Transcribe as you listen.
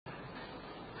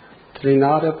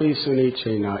Trinadapi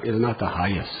suneichena is not the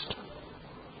highest.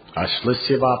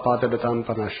 Ashlisya vapadaratam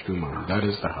panashtumam. That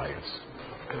is the highest.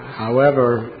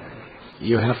 However,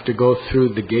 you have to go through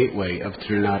the gateway of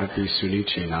trinadapi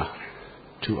suneichena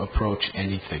to approach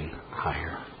anything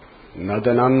higher.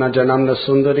 Nadanam na janam na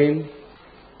sundarim.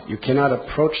 You cannot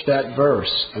approach that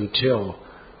verse until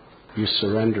you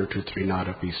surrender to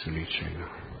trinadapi suneichena.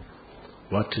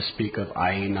 What to speak of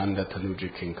Ainanda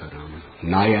Tanuja Kinkaram,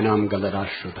 Nayanam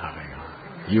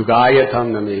Galarashudhaya,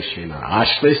 Yugayatam Nameshena,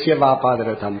 Ashlisya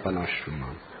Vapadaratam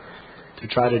Panashrumam. To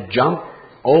try to jump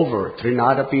over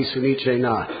Trinadapi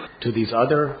Suneichena to these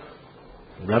other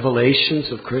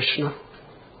revelations of Krishna,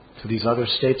 to these other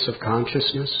states of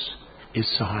consciousness, is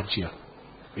sahajya.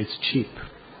 It's cheap.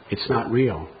 It's not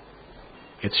real.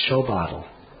 It's show bottle.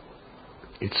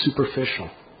 It's superficial.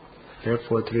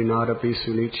 Therefore, Trinadapi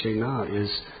Suneichena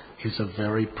is a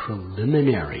very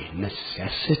preliminary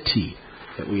necessity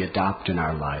that we adopt in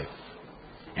our life.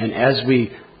 And as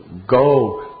we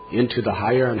go into the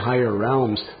higher and higher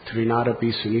realms,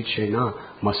 Trinadapi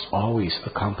Suneichena must always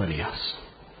accompany us.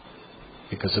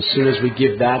 Because as soon as we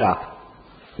give that up,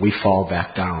 we fall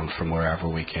back down from wherever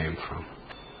we came from.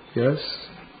 Yes?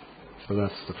 So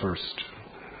that's the first.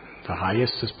 The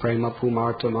highest is Prema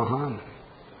Pumarta Mahan.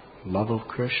 Love of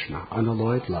Krishna,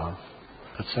 unalloyed love.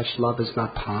 But such love is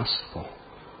not possible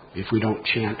if we don't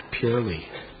chant purely.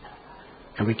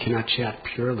 And we cannot chant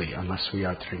purely unless we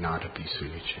are Trinadapi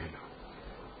Suneichena.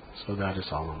 So that is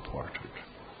all important.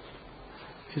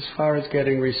 As far as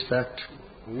getting respect,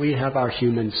 we have our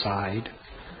human side.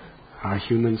 Our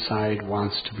human side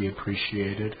wants to be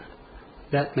appreciated.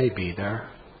 That may be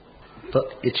there. But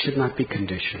it should not be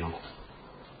conditional.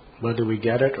 Whether we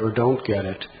get it or don't get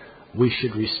it, we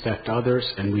should respect others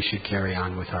and we should carry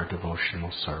on with our devotional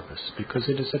service because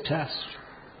it is a test.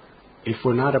 If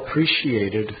we're not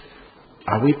appreciated,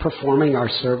 are we performing our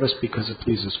service because it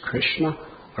pleases Krishna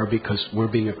or because we're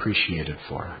being appreciated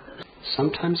for it?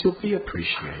 Sometimes you'll be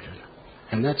appreciated,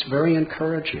 and that's very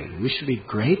encouraging. We should be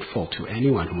grateful to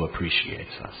anyone who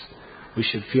appreciates us. We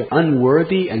should feel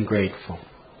unworthy and grateful.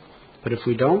 But if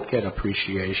we don't get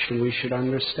appreciation, we should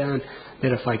understand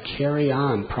that if I carry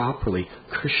on properly,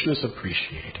 Krishna's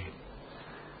appreciating.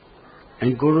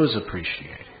 And Guru's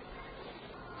appreciating.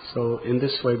 So in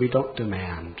this way, we don't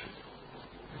demand.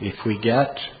 If we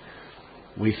get,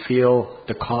 we feel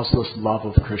the causeless love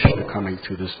of Krishna coming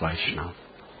through this Vaishnava.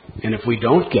 And if we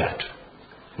don't get,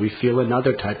 we feel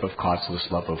another type of causeless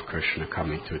love of Krishna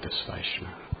coming through this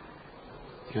Vaishnava.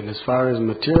 And as far as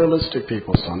materialistic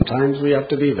people, sometimes we have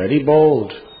to be very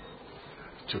bold.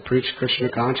 To preach Krishna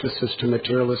consciousness to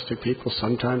materialistic people,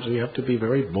 sometimes we have to be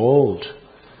very bold.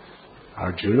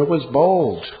 Arjuna was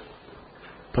bold,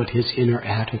 but his inner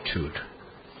attitude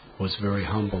was very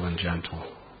humble and gentle.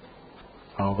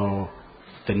 Although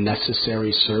the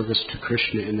necessary service to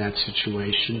Krishna in that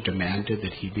situation demanded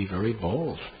that he be very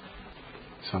bold.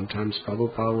 Sometimes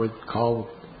Prabhupada would call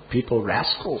people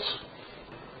rascals.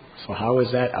 So how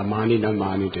is that? Amani na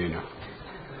mani dena.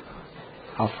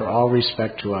 Offer all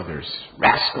respect to others.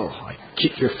 Rascal! I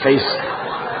kick his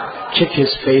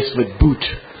face with boot.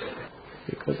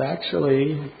 Because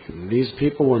actually, these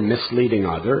people were misleading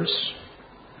others.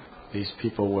 These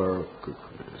people were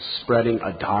spreading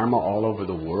adharma all over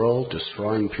the world,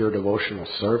 destroying pure devotional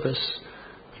service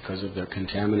because of their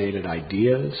contaminated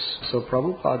ideas. So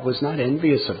Prabhupada was not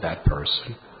envious of that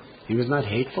person. He was not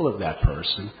hateful of that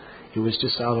person. It was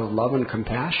just out of love and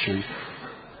compassion,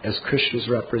 as Krishna's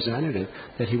representative,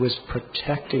 that he was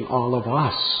protecting all of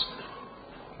us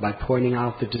by pointing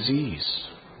out the disease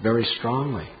very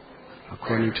strongly,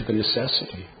 according to the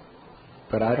necessity.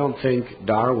 But I don't think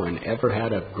Darwin ever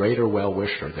had a greater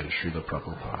well-wisher than Srila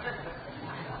Prabhupada.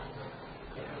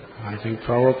 I think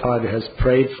Prabhupada has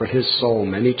prayed for his soul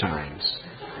many times.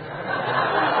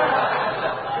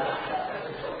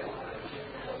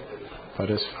 But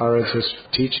as far as his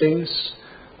teachings,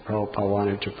 Prabhupada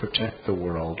wanted to protect the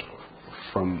world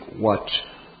from what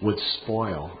would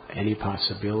spoil any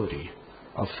possibility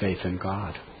of faith in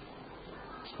God.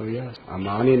 So yes,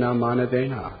 amani na mana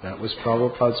dena. That was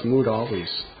Prabhupada's mood always.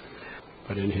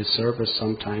 But in his service,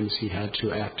 sometimes he had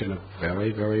to act in a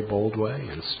very, very bold way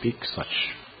and speak such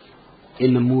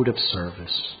in the mood of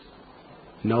service.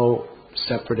 No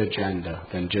separate agenda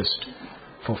than just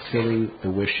fulfilling the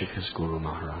wish of his Guru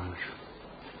Maharaj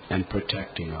and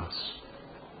protecting us.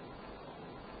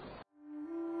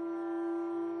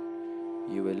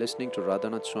 You were listening to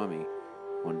Radhanath Swami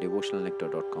on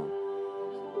devotionalnectar.com.